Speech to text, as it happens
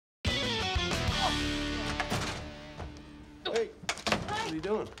Hey, what are you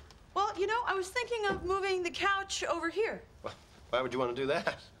doing? Well, you know, I was thinking of moving the couch over here. Well, why would you want to do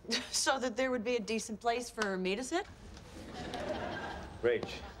that? So that there would be a decent place for me to sit. Rach,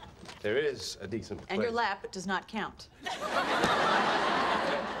 there is a decent place. And your lap does not count.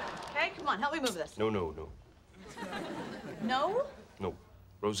 Okay, come on, help me move this. No, no, no. No? No.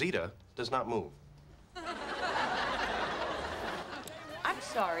 Rosita does not move. I'm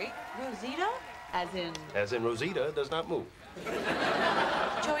sorry, Rosita? As in? As in Rosita does not move.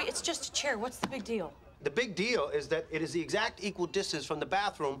 Joey, it's just a chair. What's the big deal? The big deal is that it is the exact equal distance from the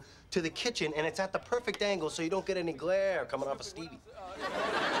bathroom to the kitchen, and it's at the perfect angle so you don't get any glare coming off of Stevie.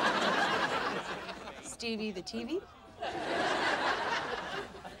 Stevie the TV?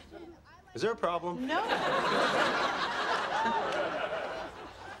 Is there a problem? No.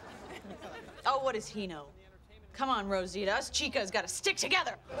 Oh, what does he know? Come on, Rosita. Us chicas gotta stick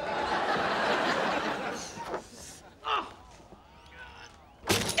together. Oh.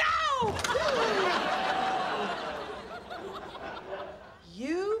 No!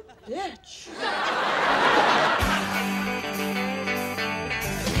 You bitch.